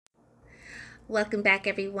Welcome back,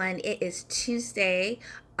 everyone. It is Tuesday,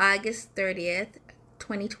 August 30th,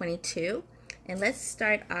 2022. And let's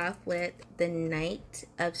start off with the Knight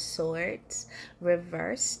of Swords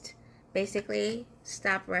reversed. Basically,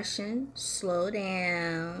 stop rushing, slow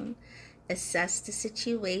down, assess the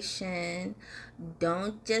situation.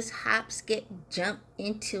 Don't just jump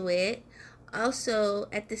into it. Also,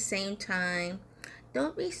 at the same time,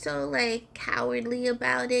 don't be so cowardly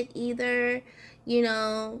about it either.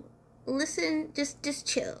 Listen, just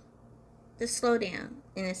chill. Just slow down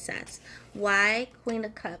and assess. Why? Queen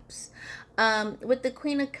of Cups. With the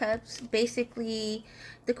Queen of Cups, basically,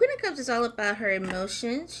 the Queen of Cups is all about her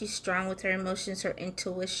emotions. She's strong with her emotions, her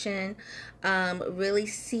intuition, really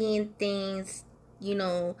seeing things,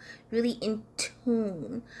 really in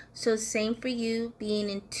tune. So same for you, being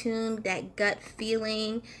in tune, that gut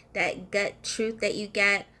feeling, that gut truth that you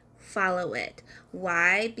get, follow it.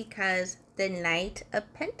 Why? Because the Knight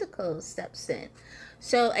of Pentacles steps in.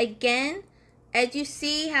 So again, as you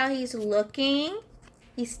see how he's looking,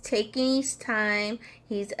 he's taking his time,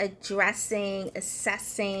 he's addressing,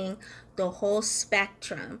 assessing the whole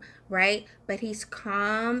spectrum, right? But he's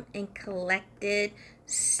calm and collected,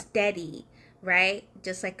 steady, right?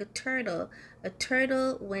 Just like a turtle. A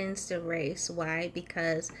turtle wins the race. Why?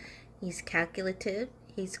 Because he's calculative,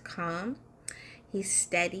 he's calm, he's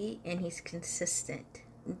steady, and he's consistent.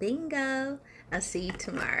 Bingo! I'll see you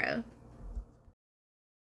tomorrow.